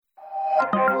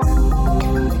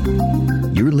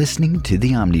You're listening to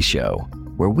The Omni Show,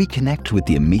 where we connect with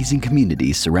the amazing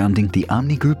community surrounding the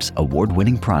Omni Group's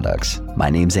award-winning products.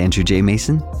 My name's Andrew J.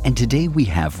 Mason, and today we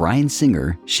have Ryan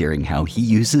Singer sharing how he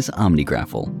uses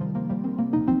OmniGraffle.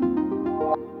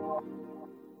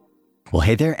 Well,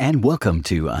 hey there, and welcome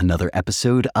to another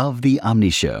episode of The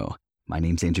Omni Show. My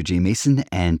name's Andrew J. Mason,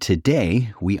 and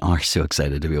today we are so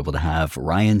excited to be able to have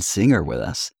Ryan Singer with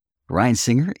us. Ryan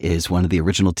Singer is one of the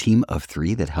original team of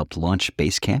 3 that helped launch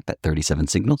Basecamp at 37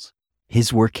 Signals.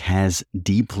 His work has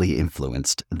deeply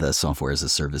influenced the software as a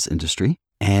service industry.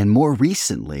 And more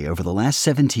recently, over the last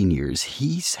 17 years,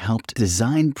 he's helped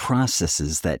design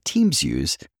processes that teams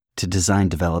use to design,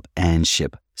 develop, and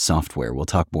ship software. We'll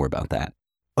talk more about that.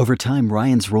 Over time,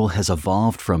 Ryan's role has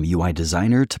evolved from UI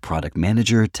designer to product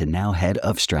manager to now head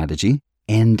of strategy.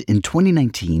 And in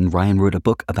 2019, Ryan wrote a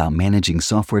book about managing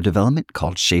software development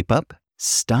called Shape Up,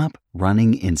 Stop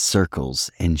Running in Circles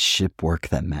and Ship Work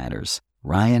That Matters.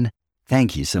 Ryan,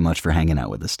 thank you so much for hanging out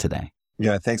with us today.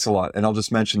 Yeah, thanks a lot. And I'll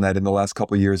just mention that in the last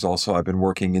couple of years also, I've been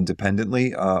working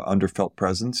independently under Felt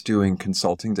Presence, doing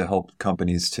consulting to help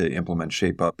companies to implement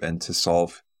Shape Up and to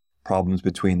solve problems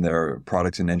between their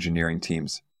product and engineering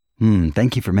teams.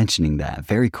 Thank you for mentioning that.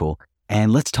 Very cool.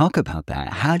 And let's talk about that.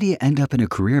 How do you end up in a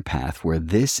career path where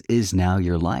this is now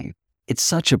your life? It's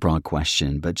such a broad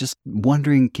question, but just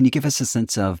wondering, can you give us a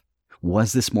sense of,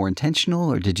 was this more intentional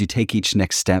or did you take each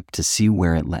next step to see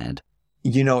where it led?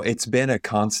 You know, it's been a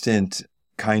constant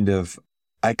kind of,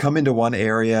 I come into one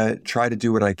area, try to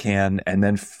do what I can, and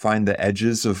then find the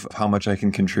edges of how much I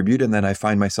can contribute. And then I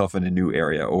find myself in a new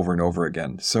area over and over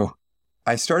again. So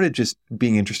I started just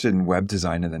being interested in web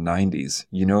design in the 90s,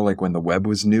 you know, like when the web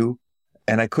was new.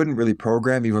 And I couldn't really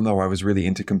program, even though I was really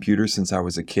into computers since I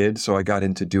was a kid. So I got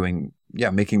into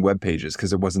making web pages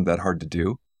because it wasn't that hard to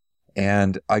do.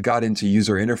 And I got into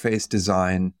user interface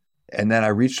design. And then I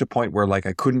reached a point where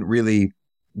I couldn't really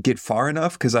get far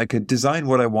enough because I could design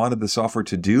what I wanted the software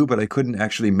to do, but I couldn't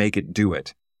actually make it do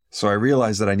it. So I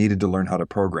realized that I needed to learn how to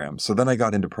program. So then I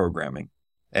got into programming.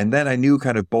 And then I knew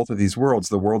kind of both of these worlds,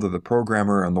 the world of the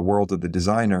programmer and the world of the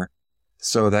designer.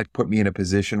 So that put me in a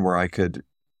position where I could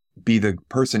be the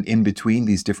person in between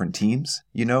these different teams,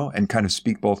 you know, and kind of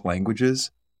speak both languages.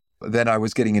 Then I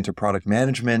was getting into product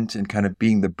management and kind of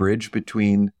being the bridge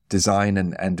between design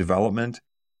and development.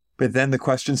 But then the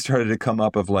question started to come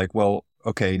up of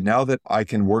okay, now that I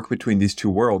can work between these two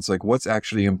worlds, what's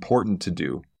actually important to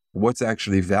do? What's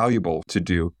actually valuable to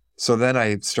do? So then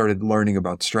I started learning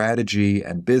about strategy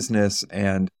and business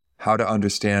and how to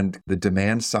understand the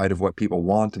demand side of what people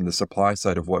want and the supply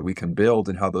side of what we can build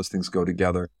and how those things go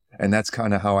together. And that's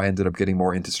kind of how I ended up getting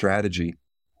more into strategy.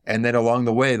 And then along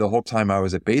the way, the whole time I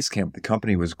was at Basecamp, the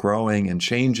company was growing and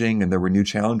changing, and there were new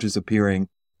challenges appearing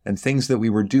and things that we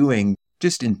were doing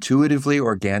just intuitively,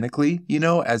 organically, you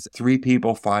know, as 3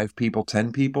 people, 5 people,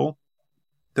 10 people.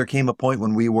 There came a point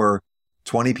when we were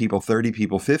 20 people, 30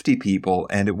 people, 50 people,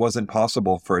 and it wasn't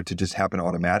possible for it to just happen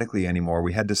automatically anymore.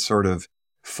 We had to sort of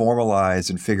formalize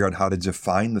and figure out how to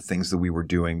define the things that we were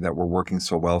doing that were working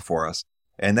so well for us.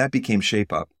 And that became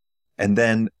Shape Up. And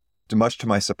then, much to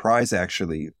my surprise,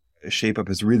 actually, Shape Up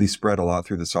has really spread a lot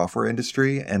through the software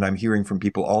industry. And I'm hearing from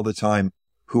people all the time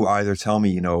who either tell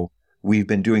me, you know, we've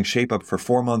been doing Shape Up for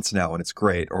 4 months now and it's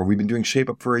great, or we've been doing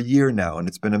Shape Up for a year now and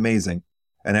it's been amazing.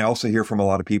 And I also hear from a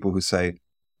lot of people who say,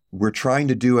 we're trying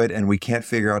to do it and we can't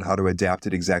figure out how to adapt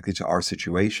it exactly to our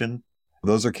situation.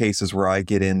 Those are cases where I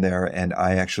get in there and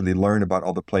I actually learn about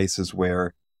all the places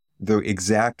where the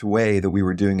exact way that we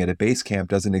were doing it at Basecamp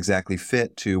doesn't exactly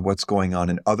fit to what's going on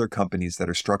in other companies that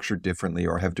are structured differently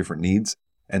or have different needs.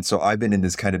 And so I've been in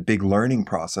this kind of big learning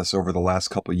process over the last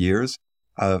couple of years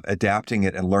of adapting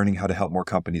it and learning how to help more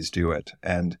companies do it.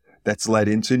 And that's led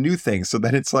into new things. So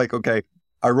then it's okay,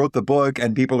 I wrote the book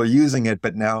and people are using it,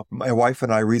 but now my wife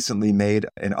and I recently made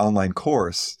an online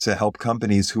course to help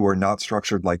companies who are not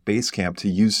structured like Basecamp to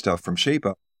use stuff from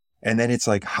ShapeUp. And then it's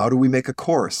how do we make a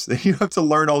course? You have to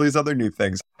learn all these other new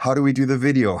things. How do we do the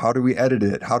video? How do we edit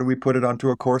it? How do we put it onto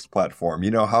a course platform?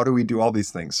 You know, how do we do all these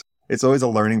things? It's always a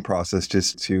learning process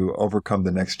just to overcome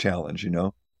the next challenge, you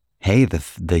know? Hey,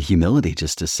 the humility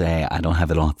just to say, I don't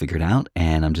have it all figured out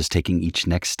and I'm just taking each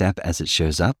next step as it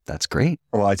shows up. That's great.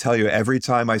 Well, I tell you, every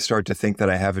time I start to think that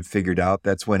I have it figured out,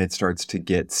 that's when it starts to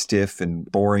get stiff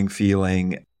and boring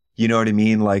feeling. You know what I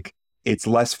mean? It's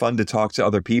less fun to talk to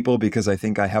other people because I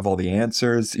think I have all the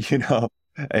answers, you know?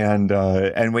 And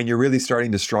when you're really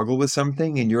starting to struggle with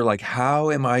something and you're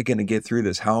how am I going to get through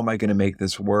this? How am I going to make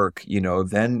this work? You know,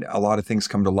 then a lot of things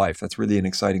come to life. That's really an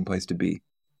exciting place to be.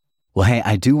 Well, hey,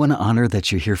 I do want to honor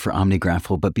that you're here for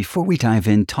OmniGraffle, but before we dive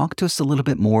in, talk to us a little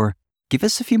bit more Give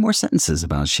us a few more sentences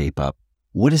about Shape Up.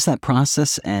 What is that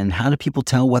process, and how do people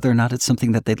tell whether or not it's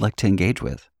something that they'd like to engage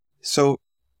with? So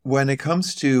when it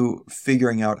comes to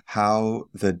figuring out how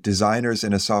the designers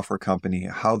in a software company,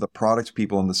 how the product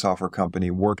people in the software company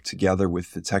work together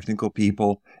with the technical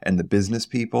people and the business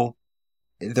people,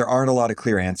 there aren't a lot of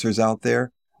clear answers out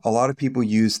there. A lot of people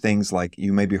use things like,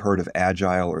 you maybe heard of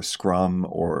Agile or Scrum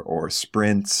or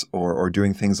sprints or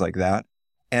doing things like that.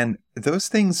 And those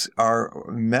things are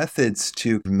methods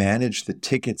to manage the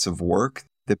tickets of work,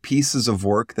 the pieces of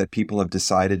work that people have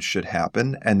decided should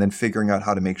happen, and then figuring out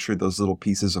how to make sure those little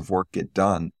pieces of work get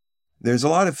done. There's a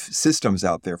lot of systems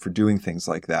out there for doing things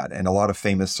like that, and a lot of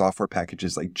famous software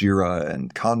packages like Jira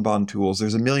and Kanban tools.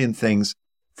 There's a million things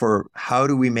for how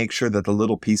do we make sure that the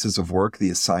little pieces of work, the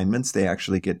assignments, they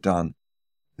actually get done.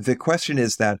 The question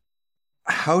is that,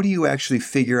 how do you actually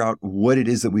figure out what it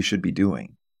is that we should be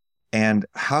doing? And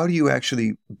how do you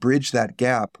actually bridge that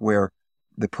gap where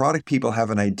the product people have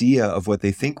an idea of what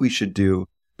they think we should do,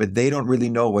 but they don't really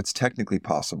know what's technically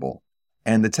possible?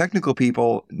 And the technical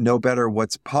people know better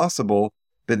what's possible,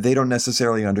 but they don't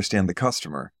necessarily understand the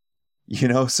customer.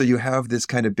 So you have this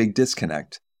kind of big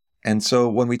disconnect. And so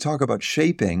when we talk about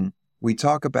shaping, we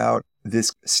talk about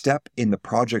this step in the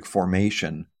project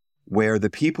formation where the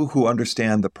people who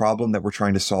understand the problem that we're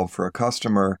trying to solve for a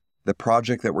customer, the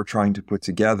project that we're trying to put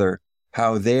together,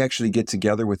 how they actually get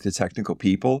together with the technical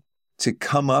people to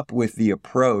come up with the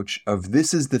approach of,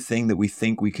 this is the thing that we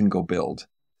think we can go build.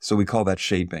 So we call that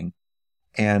shaping.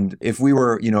 And if we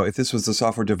were, if this was the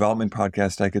software development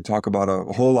podcast, I could talk about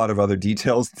a whole lot of other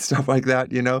details and stuff like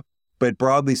that, But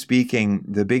broadly speaking,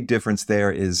 the big difference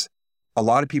there is a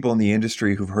lot of people in the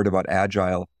industry who've heard about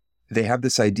Agile, they have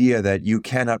this idea that you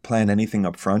cannot plan anything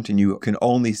up front and you can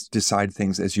only decide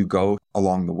things as you go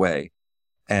along the way.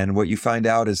 And what you find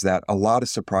out is that a lot of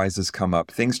surprises come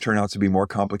up. Things turn out to be more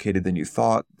complicated than you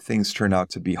thought. Things turn out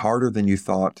to be harder than you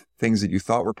thought. Things that you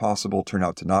thought were possible turn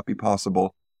out to not be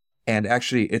possible. And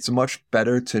actually, it's much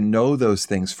better to know those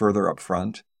things further up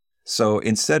front. So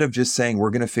instead of just saying,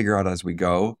 we're going to figure out as we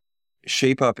go,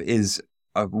 Shape Up is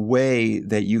a way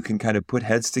that you can kind of put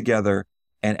heads together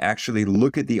and actually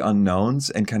look at the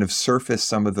unknowns and kind of surface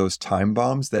some of those time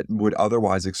bombs that would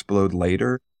otherwise explode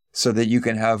later, so that you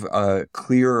can have a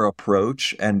clearer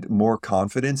approach and more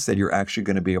confidence that you're actually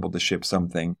going to be able to ship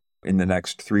something in the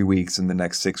next 3 weeks, in the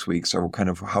next 6 weeks, or kind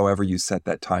of however you set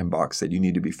that time box that you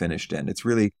need to be finished in. It's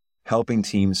really helping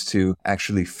teams to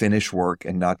actually finish work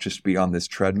and not just be on this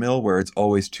treadmill where it's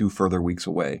always 2 further weeks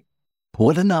away.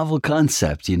 What a novel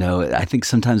concept. I think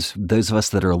sometimes those of us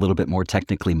that are a little bit more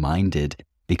technically minded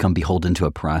become beholden to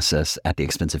a process at the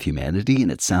expense of humanity.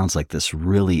 And it sounds like this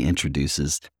really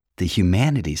introduces the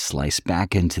humanity slice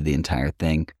back into the entire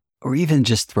thing, or even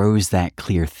just throws that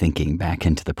clear thinking back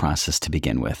into the process to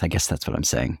begin with. I guess that's what I'm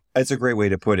saying. That's a great way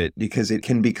to put it, because it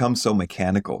can become so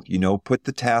mechanical. Put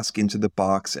the task into the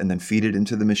box and then feed it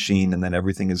into the machine, and then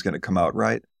everything is going to come out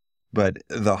right. But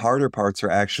the harder parts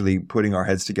are actually putting our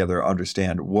heads together to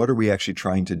understand, what are we actually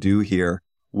trying to do here?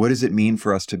 What does it mean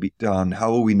for us to be done? How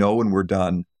will we know when we're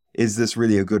done? Is this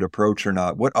really a good approach or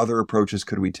not? What other approaches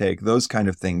could we take? Those kind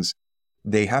of things,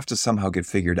 they have to somehow get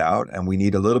figured out. And we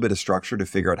need a little bit of structure to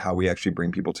figure out how we actually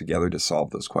bring people together to solve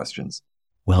those questions.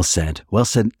 Well said. Well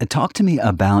said. Talk to me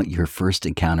about your first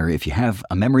encounter, if you have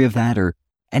a memory of that, or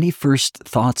any first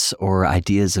thoughts or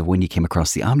ideas of when you came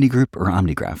across the Omni Group or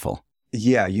OmniGraffle.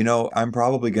 Yeah, I'm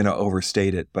probably going to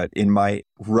overstate it, but in my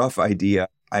rough idea,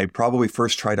 I probably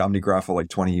first tried OmniGraffle like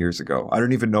 20 years ago. I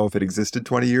don't even know if it existed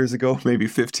 20 years ago, maybe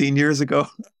 15 years ago,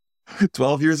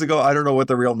 12 years ago. I don't know what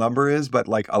the real number is, but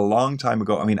like a long time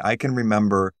ago. I can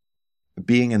remember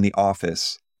being in the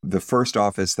office, the first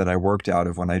office that I worked out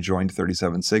of when I joined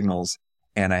 37 Signals,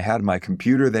 and I had my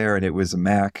computer there and it was a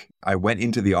Mac. I went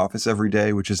into the office every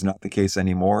day, which is not the case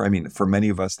anymore. For many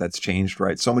of us, that's changed,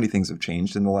 right? So many things have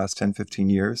changed in the last 10, 15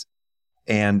 years.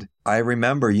 And I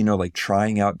remember, like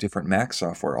trying out different Mac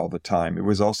software all the time. It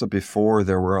was also before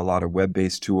there were a lot of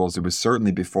web-based tools. It was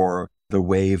certainly before the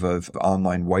wave of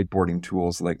online whiteboarding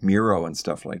tools like Miro and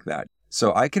stuff like that.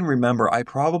 So I can remember I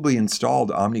probably installed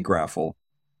OmniGraffle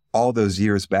all those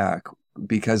years back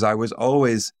because I was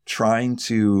always trying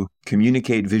to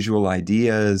communicate visual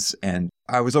ideas, and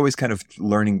I was always kind of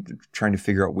trying to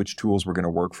figure out which tools were going to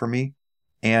work for me.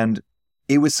 And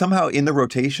it was somehow in the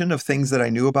rotation of things that I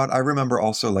knew about. I remember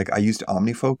also, I used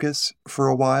OmniFocus for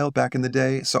a while back in the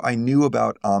day. So I knew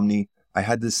about Omni. I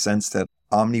had this sense that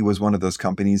Omni was one of those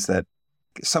companies that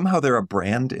somehow they're a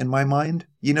brand in my mind,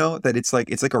 that it's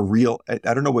like a real,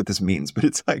 I don't know what this means, but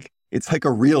it's like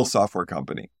a real software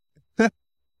company.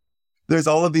 there's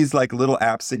all of these like little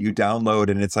apps that you download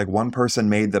and it's like one person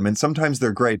made them. And sometimes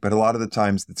they're great, but a lot of the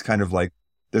times it's kind of like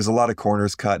there's a lot of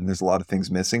corners cut and there's a lot of things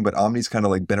missing. But Omni's kind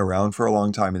of like been around for a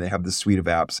long time and they have this suite of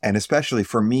apps. And especially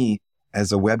for me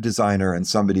as a web designer and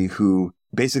somebody who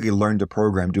basically learned to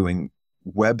program doing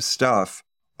web stuff,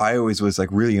 I always was like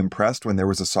really impressed when there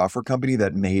was a software company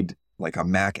that made like a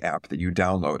Mac app that you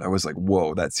download. I was like,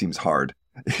 whoa, that seems hard,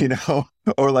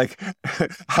 or like,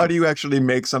 how do you actually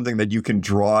make something that you can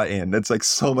draw in? That's like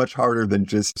so much harder than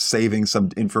just saving some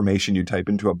information you type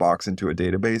into a box into a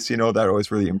database. That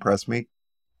always really impressed me.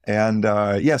 And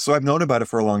so I've known about it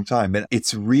for a long time. And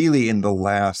it's really in the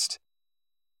last,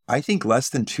 I think less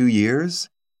than 2 years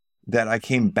that I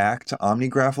came back to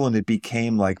OmniGraffle and it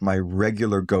became like my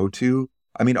regular go-to.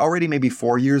 I mean, already maybe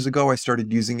 4 years ago, I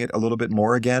started using it a little bit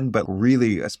more again, but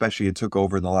really, especially it took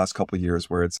over in the last couple of years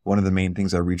where it's one of the main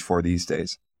things I reach for these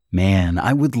days. Man,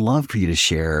 I would love for you to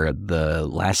share the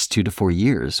last 2 to 4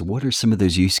 years. What are some of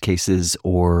those use cases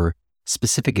or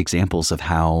specific examples of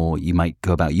how you might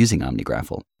go about using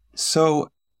OmniGraffle? So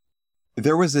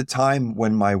there was a time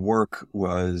when my work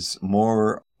was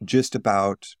more just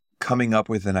about coming up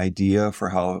with an idea for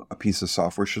how a piece of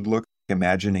software should look,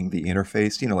 imagining the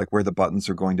interface, like where the buttons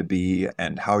are going to be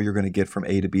and how you're going to get from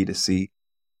A to B to C.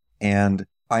 And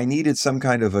I needed some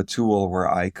kind of a tool where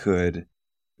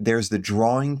there's the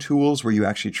drawing tools where you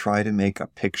actually try to make a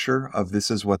picture of this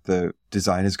is what the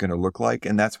design is going to look like.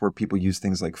 And that's where people use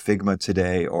things like Figma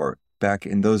today, or back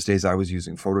in those days, I was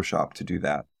using Photoshop to do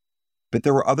that. But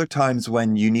there were other times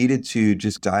when you needed to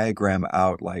just diagram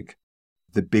out like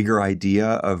the bigger idea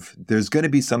of there's going to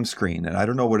be some screen and I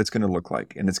don't know what it's going to look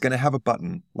like. And it's going to have a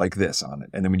button like this on it.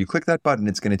 And then when you click that button,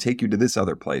 it's going to take you to this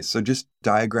other place. So just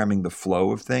diagramming the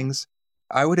flow of things.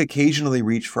 I would occasionally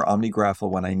reach for OmniGraffle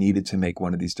when I needed to make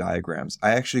one of these diagrams.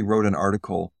 I actually wrote an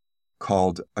article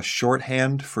called A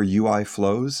Shorthand for UI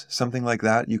Flows, something like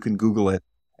that. You can Google it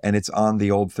and it's on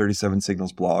the old 37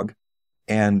 Signals blog.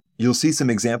 And you'll see some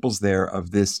examples there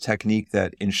of this technique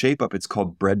that in ShapeUp, it's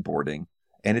called breadboarding.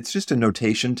 And it's just a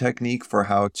notation technique for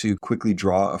how to quickly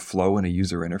draw a flow in a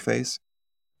user interface.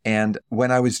 And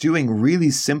when I was doing really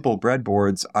simple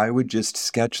breadboards, I would just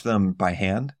sketch them by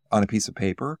hand on a piece of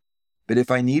paper. But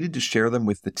if I needed to share them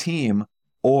with the team,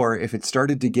 or if it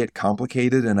started to get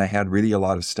complicated and I had really a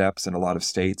lot of steps and a lot of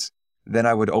states, then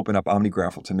I would open up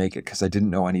OmniGraffle to make it because I didn't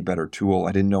know any better tool.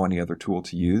 I didn't know any other tool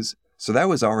to use. So that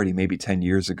was already maybe 10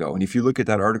 years ago. And if you look at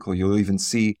that article, you'll even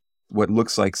see what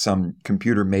looks like some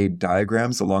computer-made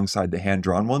diagrams alongside the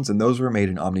hand-drawn ones, and those were made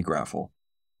in OmniGraffle.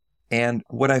 And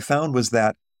what I found was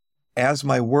that as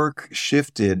my work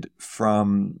shifted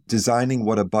from designing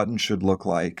what a button should look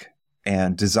like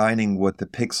and designing what the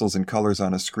pixels and colors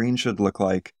on a screen should look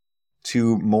like,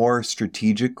 to more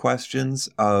strategic questions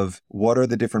of what are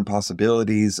the different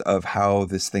possibilities of how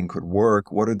this thing could work,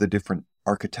 what are the different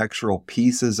architectural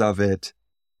pieces of it.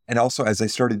 And also, as I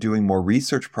started doing more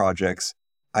research projects,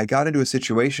 I got into a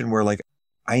situation where like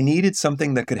I needed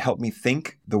something that could help me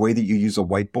think the way that you use a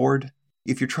whiteboard.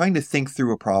 If you're trying to think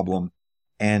through a problem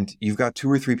and you've got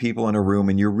 2 or 3 people in a room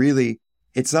and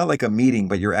it's not like a meeting,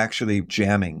 but you're actually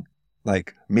jamming.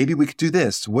 Like, maybe we could do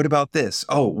this. What about this?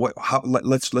 Oh,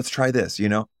 let's try this,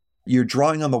 You're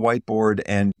drawing on the whiteboard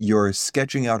and you're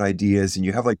sketching out ideas and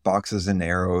you have like boxes and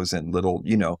arrows and little,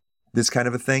 this kind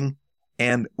of a thing.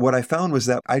 And what I found was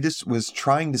that I just was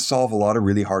trying to solve a lot of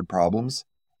really hard problems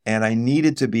and I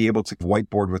needed to be able to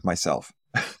whiteboard with myself.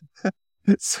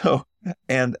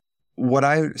 And what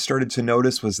I started to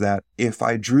notice was that if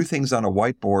I drew things on a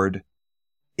whiteboard,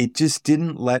 it just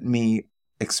didn't let me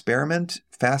experiment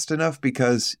fast enough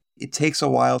because it takes a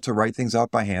while to write things out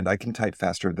by hand. I can type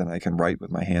faster than I can write with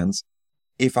my hands.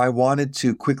 If I wanted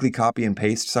to quickly copy and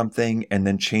paste something and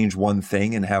then change one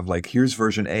thing and have like, here's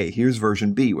version A, here's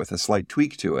version B with a slight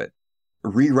tweak to it,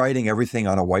 rewriting everything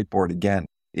on a whiteboard again,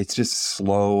 it's just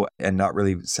slow and not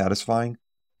really satisfying.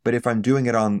 But if I'm doing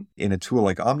it in a tool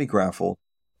like OmniGraffle,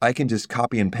 I can just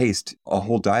copy and paste a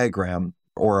whole diagram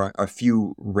or a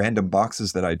few random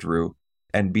boxes that I drew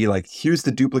and be like, here's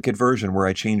the duplicate version where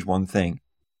I change one thing.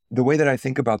 The way that I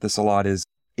think about this a lot is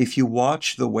if you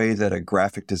watch the way that a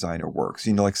graphic designer works,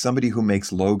 like somebody who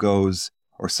makes logos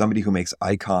or somebody who makes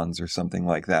icons or something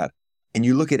like that, and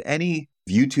you look at any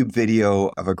YouTube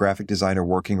video of a graphic designer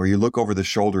working, or you look over the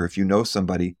shoulder if you know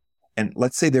somebody, and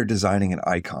let's say they're designing an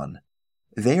icon,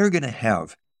 they are going to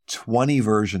have 20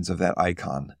 versions of that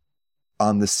icon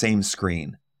on the same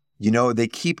screen. They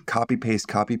keep copy, paste,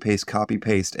 copy, paste, copy,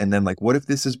 paste. And then like, what if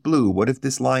this is blue? What if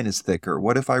this line is thicker?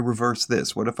 What if I reverse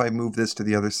this? What if I move this to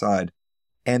the other side?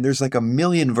 And there's like a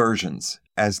million versions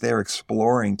as they're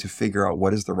exploring to figure out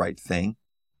what is the right thing.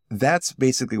 that's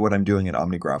basically what I'm doing in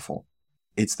OmniGraffle.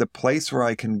 It's the place where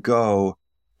I can go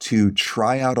to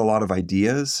try out a lot of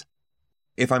ideas.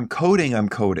 If I'm coding, I'm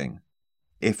coding.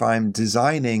 If I'm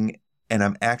designing and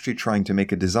I'm actually trying to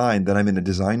make a design, then I'm in a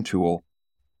design tool.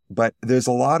 But there's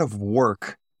a lot of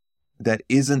work that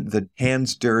isn't the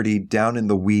hands dirty, down in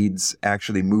the weeds,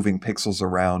 actually moving pixels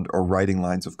around or writing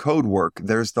lines of code work.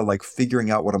 There's the figuring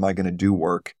out what am I going to do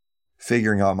work,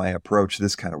 figuring out my approach,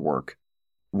 this kind of work.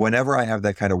 Whenever I have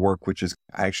that kind of work, which is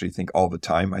I actually think all the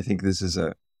time, I think this is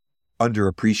a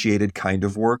underappreciated kind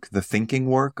of work, the thinking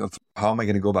work of how am I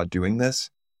going to go about doing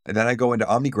this? And then I go into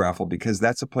OmniGraffle because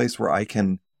that's a place where I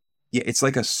can, it's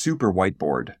like a super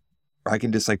whiteboard. I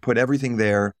can just put everything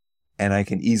there and I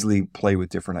can easily play with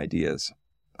different ideas.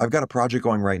 I've got a project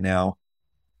going right now.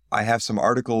 I have some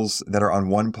articles that are on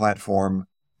one platform.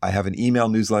 I have an email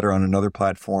newsletter on another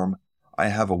platform. I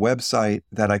have a website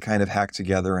that I kind of hacked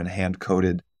together and hand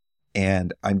coded.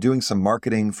 And I'm doing some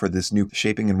marketing for this new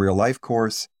Shaping in Real Life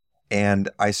course. And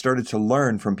I started to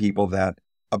learn from people that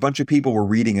a bunch of people were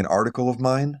reading an article of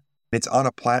mine. It's on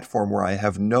a platform where I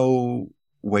have no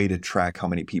way to track how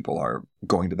many people are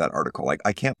going to that article.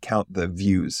 I can't count the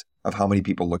views of how many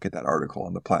people look at that article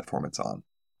on the platform it's on.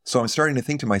 So I'm starting to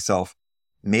think to myself,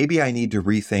 maybe I need to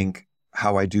rethink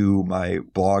how I do my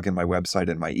blog and my website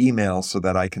and my email so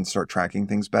that I can start tracking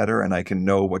things better and I can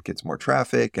know what gets more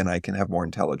traffic and I can have more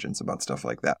intelligence about stuff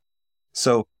like that.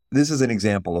 So this is an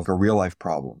example of a real life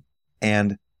problem.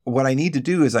 And what I need to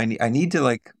do is I need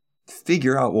to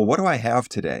figure out, well, what do I have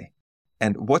today?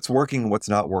 And what's working, what's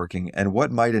not working, and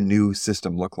what might a new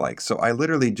system look like? So I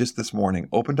literally just this morning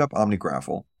opened up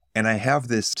OmniGraffle and I have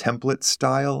this template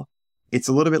style. It's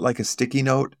a little bit like a sticky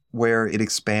note where it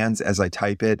expands as I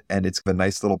type it and it's a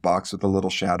nice little box with a little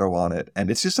shadow on it.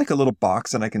 And it's just like a little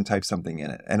box and I can type something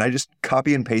in it. And I just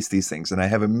copy and paste these things and I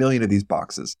have a million of these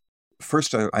boxes.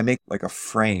 First, I make a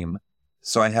frame.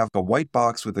 So I have a white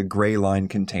box with a gray line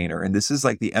container. And this is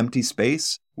the empty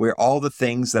space where all the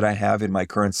things that I have in my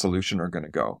current solution are going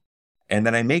to go. And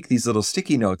then I make these little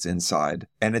sticky notes inside.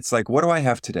 And it's what do I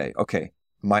have today? Okay,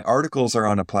 my articles are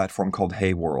on a platform called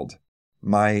Hey World.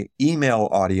 My email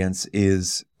audience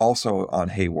is also on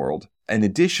Hey World. In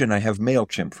addition, I have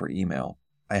MailChimp for email.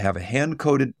 I have a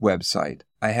hand-coded website.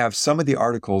 I have some of the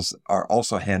articles are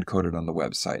also hand-coded on the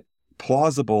website.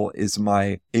 Plausible is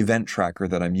my event tracker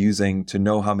that I'm using to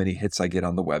know how many hits I get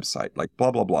on the website, blah,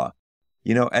 blah, blah.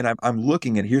 And I'm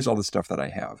looking at here's all the stuff that I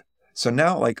have. So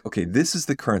now okay, this is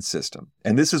the current system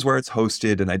and this is where it's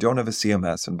hosted and I don't have a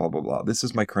CMS and blah, blah, blah. This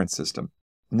is my current system.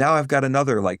 Now I've got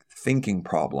another thinking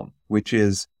problem, which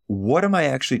is what am I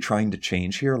actually trying to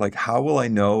change here? How will I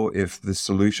know if the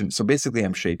solution, so basically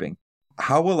I'm shaping.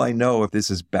 How will I know if this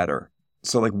is better?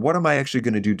 So what am I actually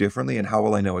going to do differently and how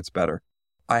will I know it's better?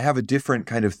 I have a different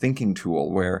kind of thinking tool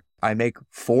where I make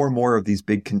 4 more of these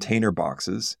big container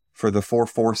boxes for the 4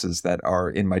 forces that are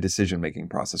in my decision-making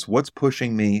process. What's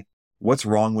pushing me? What's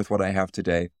wrong with what I have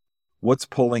today? What's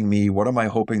pulling me? What am I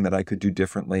hoping that I could do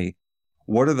differently?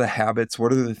 What are the habits?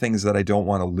 What are the things that I don't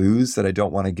want to lose, that I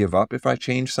don't want to give up if I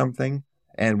change something?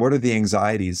 And what are the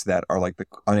anxieties that are the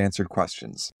unanswered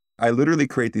questions? I literally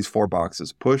create these 4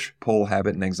 boxes, push, pull,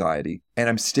 habit, and anxiety, and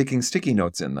I'm sticking sticky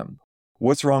notes in them.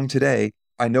 What's wrong today?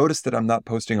 I noticed that I'm not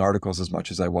posting articles as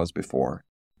much as I was before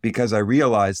because I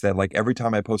realized that every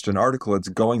time I post an article, it's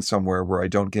going somewhere where I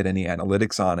don't get any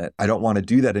analytics on it. I don't want to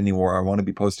do that anymore. I want to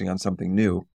be posting on something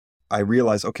new. I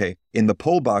realized, okay, in the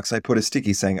pull box, I put a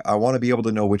sticky saying, I want to be able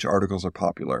to know which articles are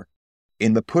popular.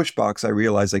 In the push box, I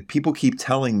realized people keep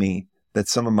telling me that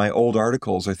some of my old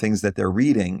articles are things that they're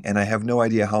reading and I have no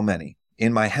idea how many.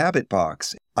 In my habit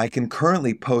box, I can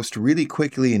currently post really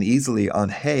quickly and easily on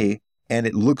Hey, and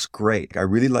it looks great. I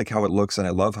really like how it looks and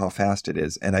I love how fast it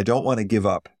is. And I don't want to give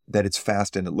up that it's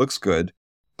fast and it looks good.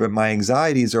 But my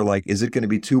anxieties are is it going to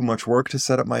be too much work to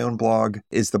set up my own blog?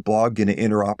 Is the blog going to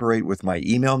interoperate with my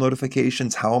email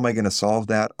notifications? How am I going to solve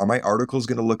that? Are my articles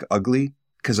going to look ugly?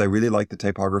 Because I really like the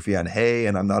typography on Hey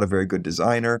and I'm not a very good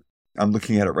designer. I'm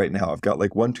looking at it right now. I've got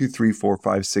 1, 2, 3, 4,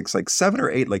 5, 6, 7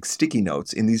 or 8 sticky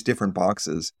notes in these different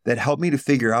boxes that help me to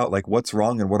figure out what's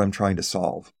wrong and what I'm trying to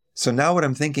solve. So now what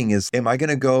I'm thinking is, am I going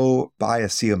to go buy a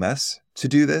CMS to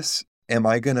do this? Am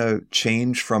I going to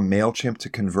change from MailChimp to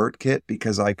ConvertKit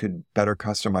because I could better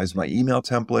customize my email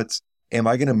templates? Am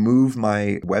I going to move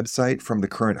my website from the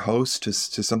current host to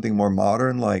something more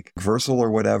modern like Versal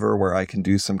or whatever, where I can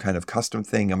do some kind of custom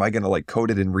thing? Am I going to code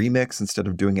it in Remix instead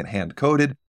of doing it hand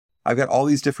coded? I've got all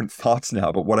these different thoughts now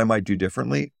about what I might do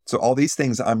differently. So all these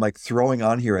things I'm like throwing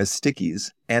on here as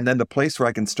stickies. And then the place where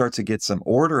I can start to get some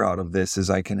order out of this is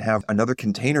I can have another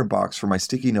container box for my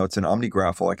sticky notes in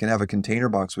OmniGraffle. I can have a container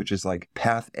box, which is like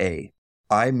path A.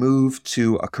 I move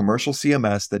to a commercial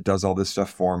CMS that does all this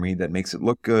stuff for me, that makes it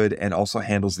look good and also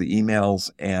handles the emails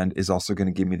and is also going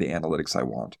to give me the analytics I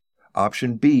want.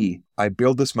 Option B, I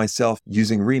build this myself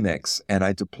using Remix and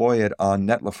I deploy it on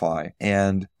Netlify,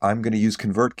 and I'm going to use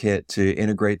ConvertKit to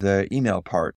integrate the email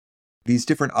part. These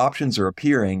different options are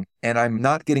appearing and I'm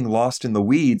not getting lost in the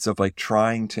weeds of like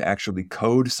trying to actually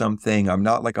code something. I'm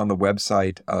not like on the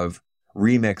website of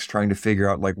Remix trying to figure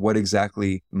out like what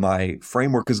exactly my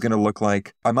framework is going to look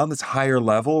like. I'm on this higher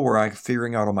level where I'm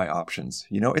figuring out all my options.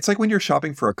 You know, it's like when you're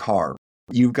shopping for a car.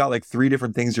 You've got like 3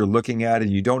 different things you're looking at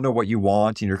and you don't know what you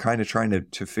want and you're kind of trying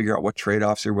to figure out what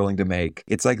trade-offs you're willing to make.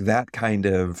 It's like that kind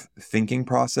of thinking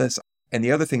process. And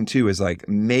the other thing too is like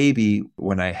maybe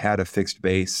when I had a fixed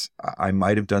base, I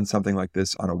might have done something like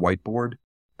this on a whiteboard,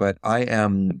 but I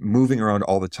am moving around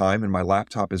all the time and my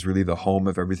laptop is really the home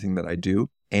of everything that I do.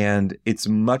 And it's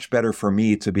much better for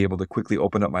me to be able to quickly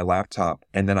open up my laptop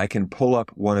and then I can pull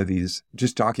up one of these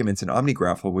just documents in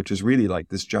OmniGraffle, which is really like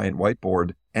this giant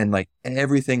whiteboard, and like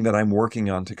everything that I'm working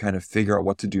on to kind of figure out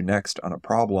what to do next on a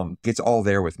problem, it's all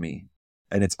there with me.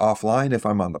 And it's offline if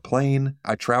I'm on the plane.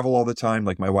 I travel all the time.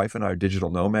 Like my wife and I are digital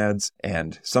nomads,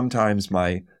 and sometimes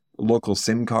my local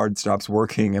SIM card stops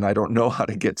working and I don't know how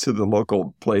to get to the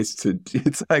local place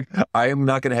it's like, I am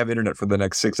not going to have internet for the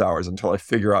next 6 hours until I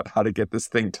figure out how to get this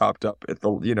thing topped up at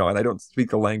the, and I don't speak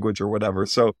the language or whatever.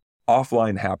 So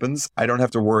offline happens. I don't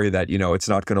have to worry that, it's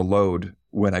not going to load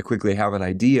when I quickly have an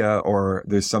idea or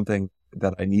there's something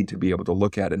that I need to be able to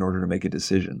look at in order to make a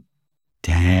decision.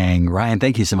 Dang, Ryan,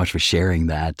 thank you so much for sharing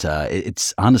that.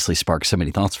 It's honestly sparked so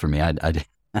many thoughts for me. I don't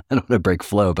want to break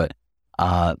flow, but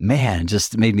man,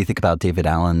 just made me think about David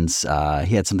Allen's,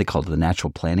 he had something called the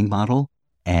natural planning model.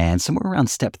 And somewhere around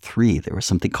step 3, there was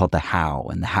something called the how.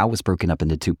 And the how was broken up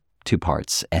into two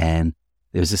parts. And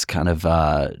there was this kind of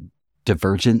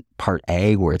divergent part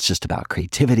A where it's just about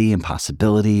creativity and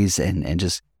possibilities and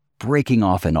just breaking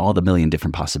off in all the million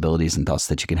different possibilities and thoughts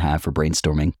that you can have for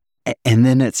brainstorming. And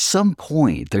then at some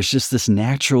point, there's just this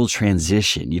natural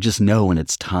transition. You just know when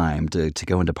it's time to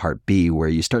go into part B, where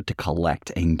you start to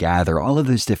collect and gather all of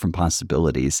those different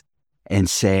possibilities and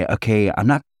say, okay, I'm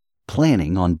not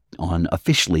planning on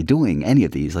officially doing any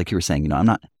of these. Like you were saying, I'm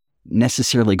not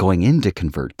necessarily going into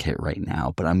ConvertKit right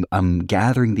now, but I'm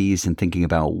gathering these and thinking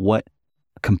about what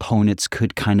components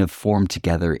could kind of form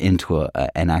together into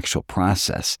an actual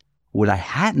process. What I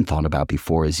hadn't thought about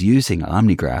before is using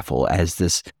OmniGraffle as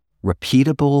this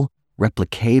repeatable,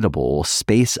 replicatable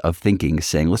space of thinking,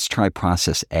 saying, let's try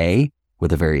process A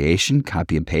with a variation,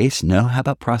 copy and paste. No, how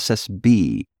about process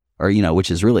B? Or,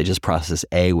 which is really just process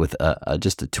A with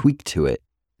just a tweak to it.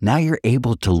 Now you're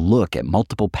able to look at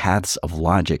multiple paths of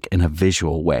logic in a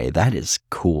visual way. That is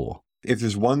cool. If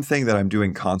there's one thing that I'm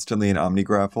doing constantly in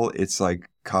OmniGraffle, it's like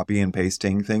copy and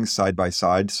pasting things side by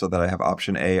side so that I have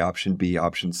option A, option B,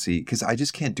 option C, because I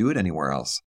just can't do it anywhere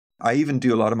else. I even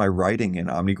do a lot of my writing in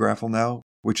OmniGraffle now,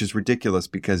 which is ridiculous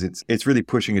because it's really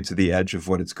pushing it to the edge of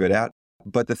what it's good at.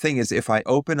 But the thing is, if I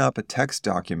open up a text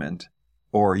document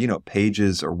or,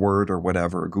 Pages or Word or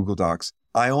whatever, or Google Docs,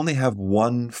 I only have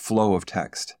one flow of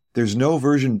text. There's no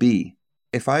version B.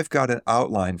 If I've got an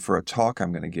outline for a talk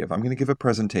I'm going to give a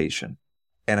presentation.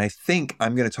 And I think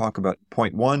I'm going to talk about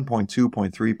point 1, point 2,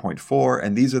 point 3, point 4,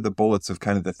 and these are the bullets of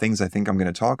kind of the things I think I'm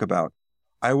going to talk about.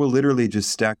 I will literally just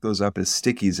stack those up as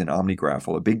stickies in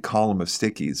OmniGraffle, a big column of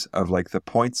stickies of like the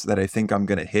points that I think I'm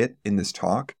going to hit in this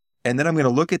talk. And then I'm going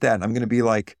to look at that and I'm going to be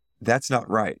like, that's not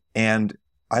right. And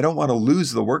I don't want to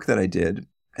lose the work that I did.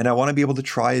 And I want to be able to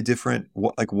try a different,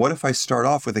 what if I start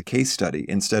off with a case study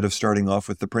instead of starting off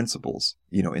with the principles,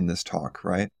 in this talk,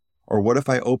 right? Or what if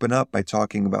I open up by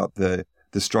talking about the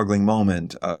struggling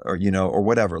moment or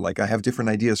whatever. Like I have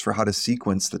different ideas for how to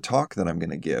sequence the talk that I'm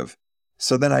going to give.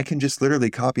 So then I can just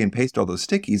literally copy and paste all those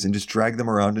stickies and just drag them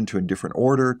around into a different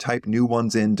order, type new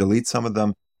ones in, delete some of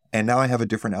them. And now I have a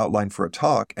different outline for a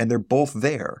talk and they're both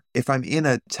there. If I'm in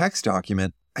a text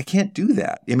document, I can't do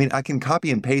that. I mean, I can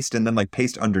copy and paste and then like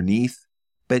paste underneath,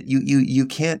 but you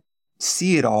can't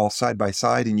see it all side by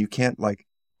side and you can't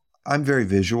I'm very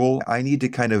visual. I need to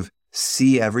kind of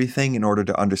see everything in order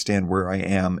to understand where I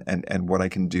am and what I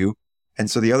can do. And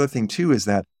so the other thing too is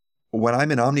that when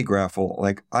I'm in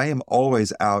OmniGraffle, I am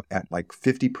always out at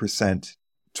 50%,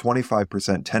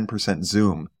 25%, 10%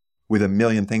 zoom with a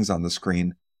million things on the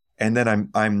screen. And then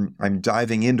I'm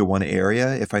diving into one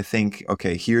area if I think,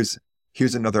 okay, here's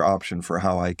another option for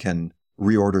how I can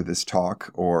reorder this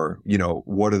talk, or,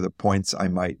 what are the points I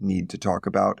might need to talk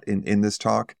about in this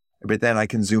talk. But then I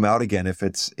can zoom out again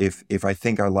if I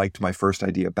think I liked my first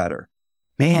idea better.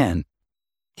 Man,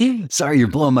 sorry, you're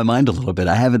blowing my mind a little bit.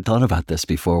 I haven't thought about this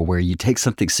before, where you take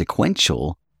something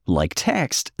sequential like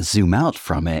text, zoom out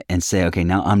from it and say, okay,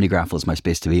 now OmniGraffle is my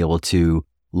space to be able to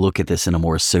look at this in a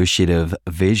more associative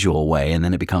visual way. And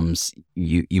then it becomes,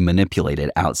 you manipulate it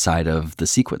outside of the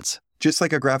sequence. Just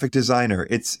like a graphic designer,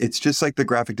 it's just like the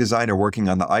graphic designer working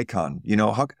on the icon.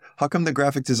 How come the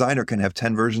graphic designer can have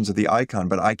 10 versions of the icon,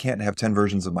 but I can't have 10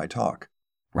 versions of my talk?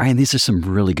 Ryan, these are some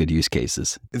really good use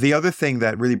cases. The other thing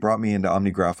that really brought me into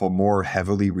OmniGraffle more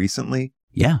heavily recently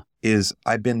is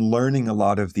I've been learning a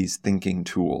lot of these thinking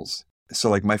tools. So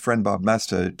like my friend Bob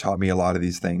Mesta taught me a lot of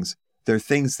these things. They're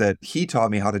things that he taught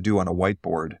me how to do on a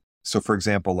whiteboard. So for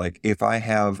example, like if I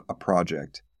have a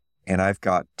project and I've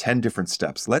got 10 different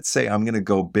steps, let's say I'm going to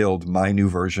go build my new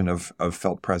version of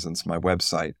Felt Presence, my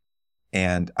website.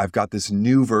 And I've got this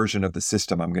new version of the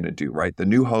system I'm going to do, right? The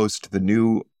new host, the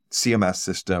new CMS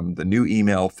system, the new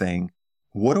email thing.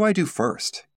 What do I do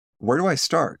first? Where do I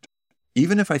start?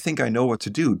 Even if I think I know what to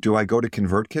do I go to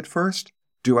ConvertKit first?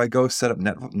 Do I go set up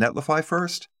Netlify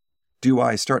first? Do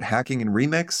I start hacking in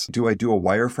Remix? Do I do a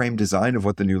wireframe design of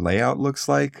what the new layout looks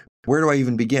like? Where do I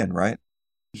even begin, right?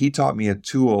 He taught me a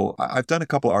tool. I've done a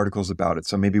couple articles about it,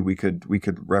 so maybe we could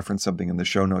reference something in the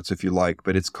show notes if you like,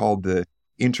 but it's called the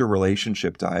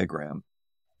interrelationship diagram.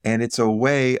 And it's a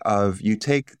way of, you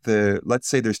take let's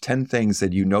say there's 10 things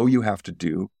that you have to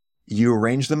do, you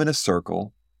arrange them in a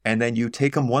circle, and then you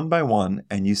take them one by one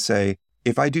and you say,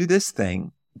 if I do this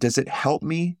thing, does it help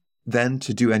me then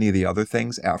to do any of the other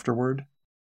things afterward?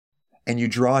 And you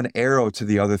draw an arrow to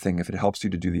the other thing if it helps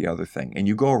you to do the other thing. And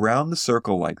you go around the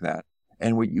circle like that.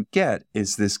 And what you get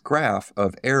is this graph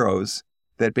of arrows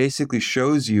that basically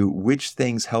shows you which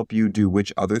things help you do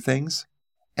which other things.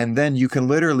 And then you can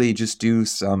literally just do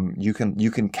you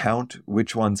can count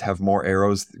which ones have more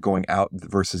arrows going out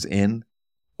versus in.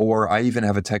 Or I even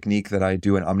have a technique that I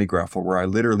do in OmniGraffle where I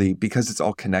literally, because it's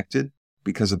all connected,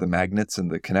 because of the magnets and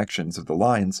the connections of the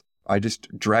lines, I just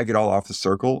drag it all off the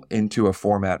circle into a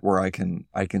format where I can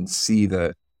see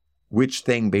which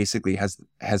thing basically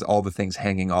has all the things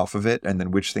hanging off of it and then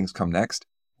which things come next.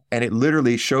 And it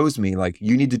literally shows me like,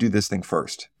 you need to do this thing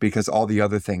first because all the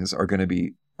other things are going to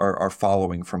be are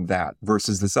following from that,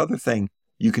 versus this other thing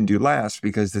you can do last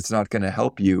because it's not going to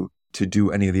help you to do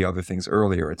any of the other things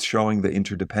earlier. It's showing the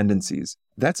interdependencies.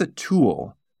 That's a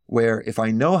tool where if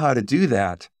I know how to do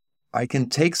that, I can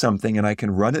take something and I can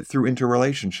run it through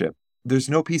interrelationship. There's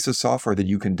no piece of software that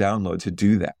you can download to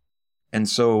do that. And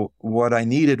so what I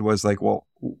needed was like, well,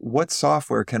 what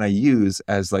software can I use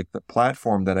as like the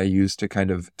platform that I use to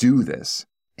kind of do this?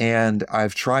 And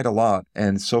I've tried a lot.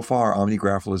 And so far,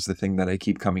 OmniGraffle is the thing that I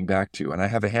keep coming back to. And I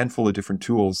have a handful of different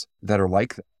tools that are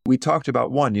like that. We talked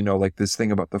about one, like this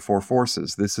thing about the 4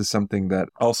 forces. This is something that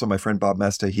also my friend Bob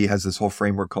Mesta, he has this whole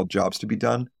framework called Jobs to be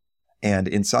Done. And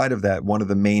inside of that, one of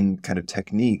the main kind of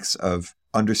techniques of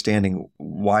understanding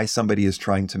why somebody is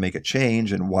trying to make a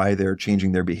change and why they're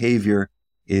changing their behavior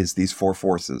is these 4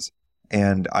 forces.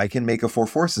 And I can make a 4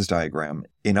 forces diagram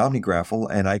in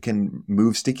OmniGraffle, and I can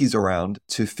move stickies around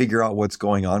to figure out what's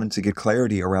going on and to get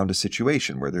clarity around a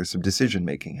situation where there's some decision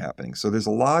making happening. So there's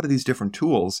a lot of these different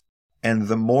tools. And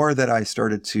the more that I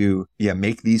started to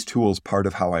make these tools part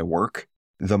of how I work,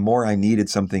 the more I needed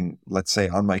something, let's say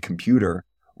on my computer,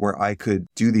 where I could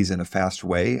do these in a fast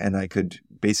way and I could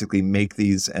basically make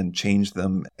these and change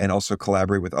them and also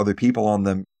collaborate with other people on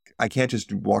them. I can't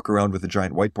just walk around with a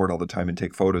giant whiteboard all the time and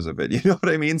take photos of it. You know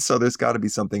what I mean? So there's got to be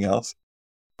something else.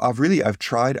 I've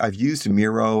used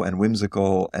Miro and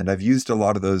Whimsical, and I've used a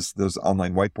lot of those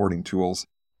online whiteboarding tools.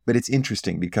 But it's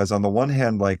interesting because on the one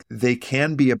hand, like they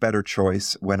can be a better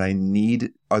choice when I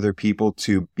need other people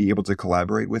to be able to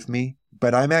collaborate with me.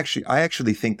 But I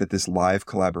actually think that this live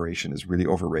collaboration is really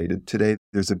overrated today.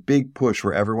 There's a big push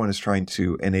where everyone is trying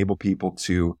to enable people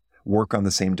to work on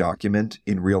the same document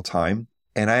in real time.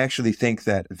 And I actually think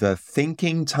that the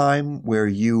thinking time where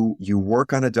you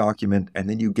work on a document and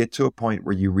then you get to a point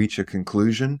where you reach a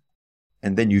conclusion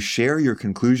and then you share your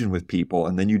conclusion with people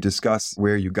and then you discuss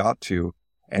where you got to,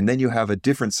 and then you have a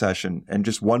different session and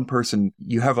just one person,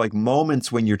 you have like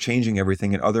moments when you're changing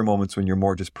everything and other moments when you're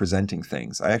more just presenting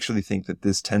things. I actually think that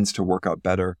this tends to work out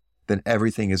better than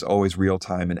everything is always real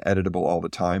time and editable all the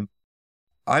time.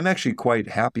 I'm actually quite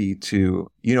happy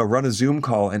to, run a Zoom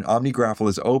call and OmniGraffle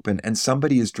is open and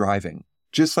somebody is driving.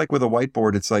 Just like with a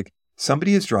whiteboard, it's like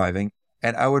somebody is driving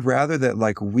and I would rather that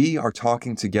like we are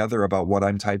talking together about what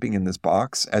I'm typing in this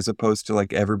box as opposed to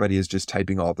like everybody is just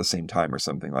typing all at the same time or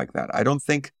something like that. I don't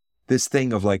think this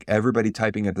thing of like everybody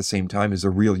typing at the same time is a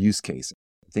real use case.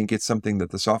 I think it's something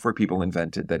that the software people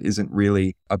invented that isn't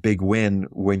really a big win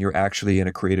when you're actually in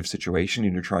a creative situation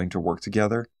and you're trying to work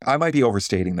together. I might be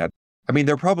overstating that. I mean,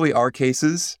 there probably are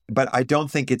cases, but I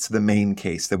don't think it's the main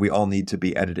case that we all need to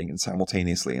be editing and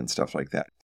simultaneously and stuff like that.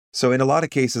 So in a lot of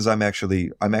cases, I'm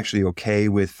actually okay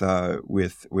with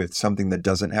something that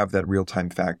doesn't have that real-time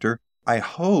factor. I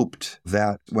hoped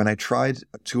that when I tried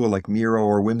a tool like Miro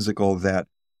or Whimsical, that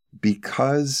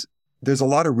because there's a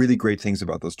lot of really great things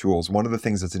about those tools. One of the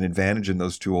things that's an advantage in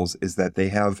those tools is that they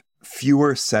have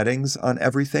fewer settings on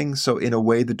everything. So in a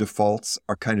way, the defaults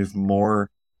are kind of more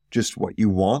just what you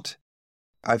want.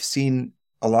 I've seen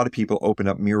a lot of people open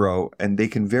up Miro and they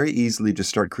can very easily just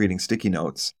start creating sticky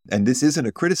notes. And this isn't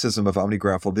a criticism of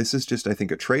OmniGraffle. This is just, I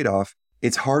think, a trade-off.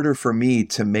 It's harder for me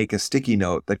to make a sticky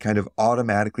note that kind of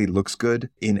automatically looks good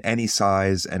in any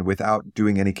size and without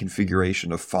doing any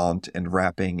configuration of font and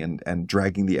wrapping and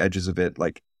dragging the edges of it.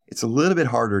 Like, it's a little bit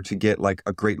harder to get like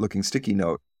a great looking sticky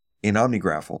note in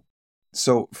OmniGraffle.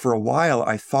 So for a while,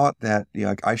 I thought that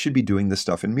I should be doing this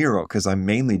stuff in Miro because I'm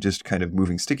mainly just kind of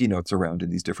moving sticky notes around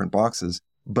in these different boxes.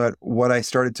 But what I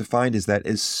started to find is that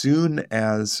as soon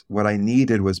as what I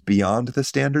needed was beyond the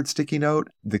standard sticky note,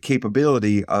 the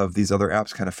capability of these other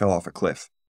apps kind of fell off a cliff.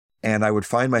 And I would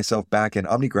find myself back in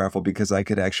OmniGraffle because I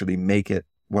could actually make it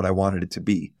what I wanted it to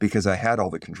be because I had all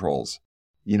the controls.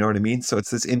 You know what I mean? So it's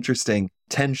this interesting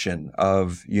tension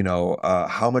of,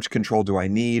 how much control do I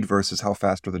need versus how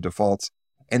fast are the defaults?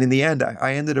 And in the end,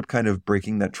 I ended up kind of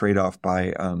breaking that trade-off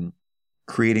by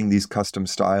creating these custom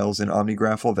styles in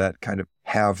OmniGraffle that kind of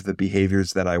have the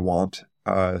behaviors that I want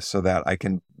so that I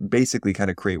can basically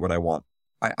kind of create what I want.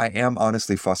 I am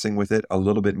honestly fussing with it a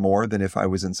little bit more than if I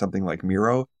was in something like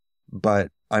Miro,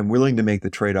 but I'm willing to make the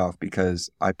trade-off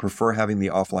because I prefer having the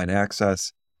offline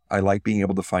access. I like being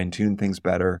able to fine-tune things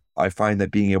better. I find that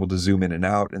being able to zoom in and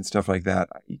out and stuff like that,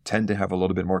 I tend to have a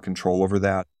little bit more control over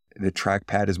that. The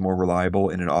trackpad is more reliable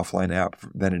in an offline app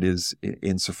than it is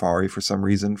in Safari for some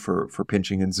reason for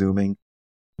pinching and zooming.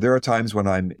 There are times when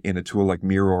I'm in a tool like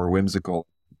Miro or Whimsical,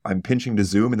 I'm pinching to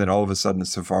zoom and then all of a sudden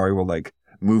Safari will like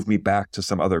move me back to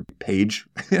some other page.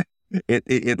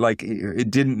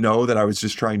 It didn't know that I was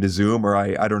just trying to zoom or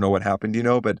I don't know what happened,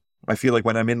 but I feel like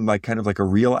when I'm in like kind of like a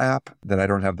real app that I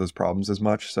don't have those problems as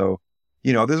much. So,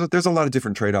 there's a lot of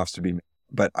different trade-offs to be made.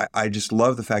 But I just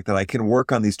love the fact that I can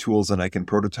work on these tools and I can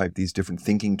prototype these different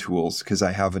thinking tools because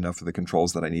I have enough of the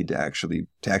controls that I need to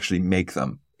actually make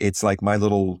them. It's like my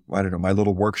little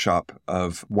workshop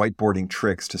of whiteboarding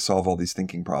tricks to solve all these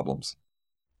thinking problems.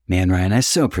 Man, Ryan, I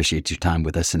so appreciate your time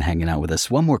with us and hanging out with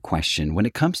us. One more question. When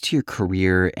it comes to your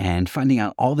career and finding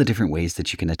out all the different ways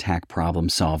that you can attack problem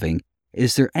solving,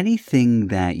 is there anything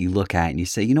that you look at and you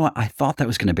say, you know what, I thought that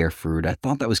was going to bear fruit. I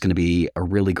thought that was going to be a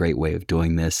really great way of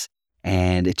doing this.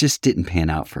 And it just didn't pan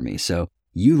out for me. So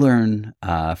you learn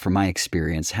from my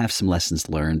experience, have some lessons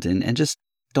learned, and just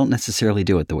don't necessarily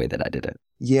do it the way that I did it.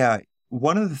 Yeah.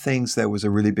 One of the things that was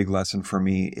a really big lesson for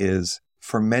me is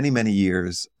for many, many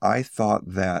years, I thought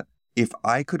that if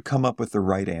I could come up with the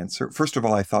right answer, first of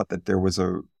all, I thought that there was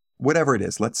whatever it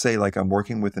is, let's say like I'm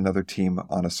working with another team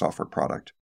on a software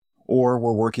product, or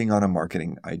we're working on a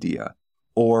marketing idea,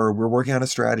 or we're working on a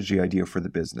strategy idea for the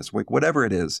business, whatever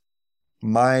it is.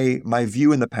 My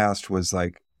view in the past was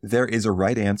like, there is a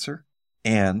right answer.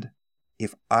 And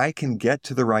if I can get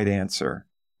to the right answer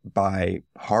by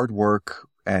hard work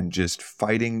and just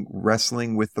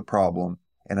wrestling with the problem,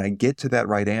 and I get to that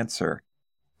right answer,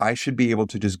 I should be able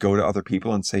to just go to other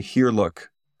people and say, here,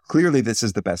 look, clearly this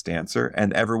is the best answer.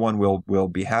 And everyone will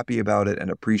be happy about it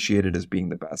and appreciate it as being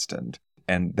the best.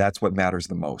 And that's what matters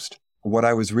the most. What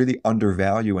I was really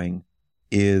undervaluing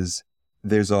is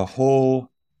there's a whole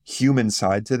human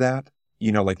side to that.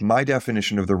 Like my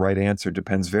definition of the right answer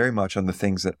depends very much on the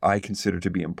things that I consider to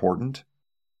be important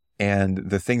and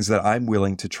the things that I'm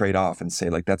willing to trade off and say,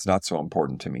 like, that's not so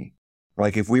important to me.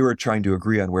 Like if we were trying to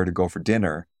agree on where to go for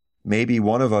dinner, maybe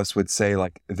one of us would say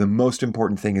like, the most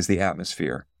important thing is the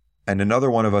atmosphere. And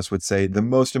another one of us would say the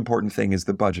most important thing is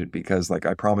the budget because like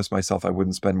I promised myself I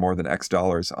wouldn't spend more than X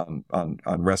dollars on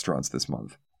restaurants this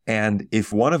month. And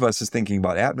if one of us is thinking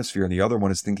about atmosphere and the other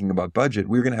one is thinking about budget,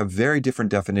 we're going to have very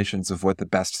different definitions of what the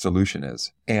best solution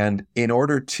is. And in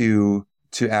order to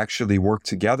actually work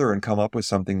together and come up with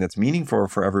something that's meaningful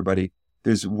for everybody,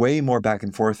 there's way more back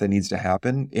and forth that needs to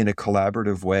happen in a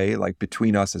collaborative way, like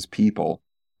between us as people,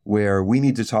 where we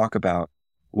need to talk about,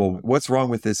 well, what's wrong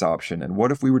with this option? And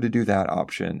what if we were to do that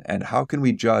option? And how can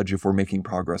we judge if we're making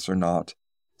progress or not?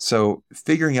 So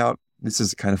figuring out, this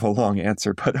is kind of a long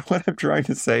answer, but what I'm trying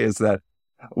to say is that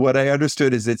What I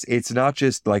understood is it's not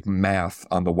just like math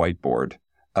on the whiteboard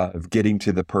of getting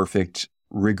to the perfect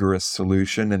rigorous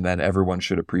solution and then everyone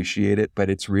should appreciate it, but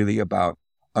it's really about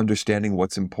understanding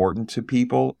what's important to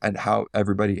people and how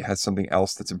everybody has something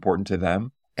else that's important to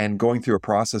them, and going through a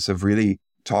process of really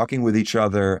talking with each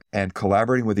other and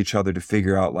collaborating with each other to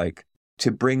figure out, like,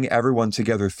 to bring everyone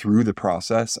together through the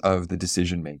process of the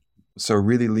decision making. So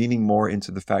really leaning more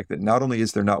into the fact that not only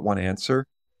is there not one answer,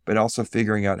 but also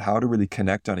figuring out how to really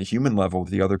connect on a human level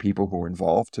with the other people who are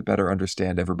involved to better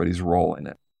understand everybody's role in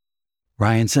it.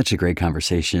 Ryan, such a great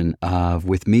conversation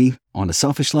with me on a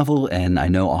selfish level, and I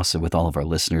know also with all of our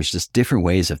listeners, just different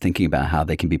ways of thinking about how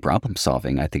they can be problem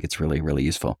solving. I think it's really, really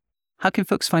useful. How can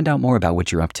folks find out more about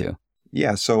what you're up to?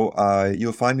 Yeah, so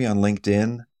you'll find me on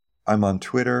LinkedIn. I'm on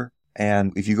Twitter.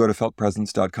 And if you go to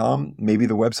feltpresence.com, maybe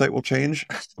the website will change,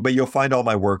 but you'll find all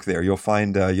my work there. You'll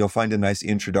find a nice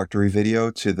introductory video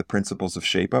to the principles of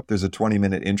Shape Up. There's a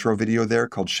 20-minute intro video there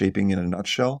called Shaping in a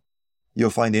Nutshell. You'll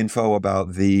find info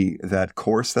about that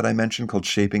course that I mentioned called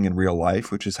Shaping in Real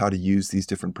Life, which is how to use these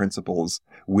different principles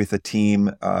with a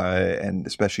team, and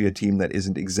especially a team that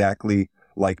isn't exactly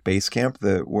like Basecamp,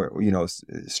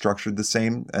 structured the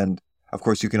same. And of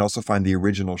course, you can also find the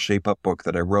original Shape Up book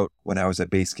that I wrote when I was at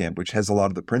Basecamp, which has a lot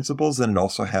of the principles, and it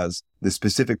also has the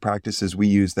specific practices we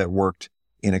use that worked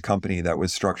in a company that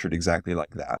was structured exactly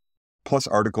like that. Plus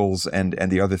articles and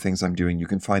the other things I'm doing. You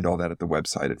can find all that at the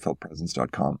website at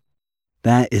feltpresence.com.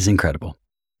 That is incredible.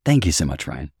 Thank you so much,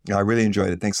 Ryan. I really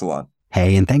enjoyed it. Thanks a lot.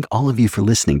 Hey, and thank all of you for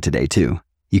listening today, too.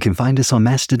 You can find us on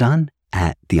Mastodon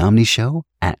at The Omni Show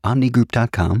at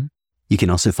omnigroup.com. You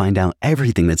can also find out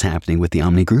everything that's happening with the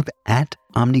Omni Group at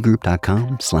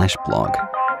omnigroup.com/blog.